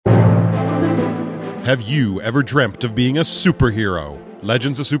Have you ever dreamt of being a superhero?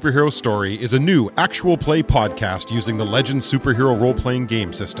 Legends A Superhero Story is a new actual play podcast using the Legends Superhero role-playing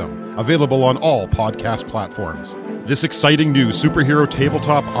game system, available on all podcast platforms. This exciting new superhero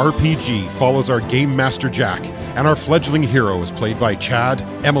tabletop RPG follows our Game Master Jack and our fledgling heroes played by Chad,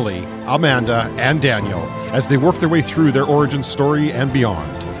 Emily, Amanda, and Daniel as they work their way through their origin story and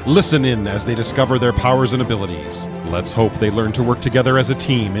beyond. Listen in as they discover their powers and abilities. Let's hope they learn to work together as a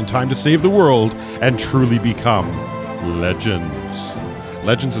team in time to save the world and truly become legends.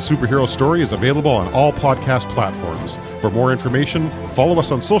 Legends A Superhero Story is available on all podcast platforms. For more information, follow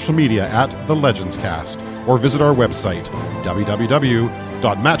us on social media at The Legends Cast or visit our website,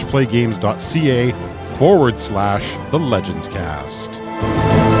 www.matchplaygames.ca/The Legends Cast.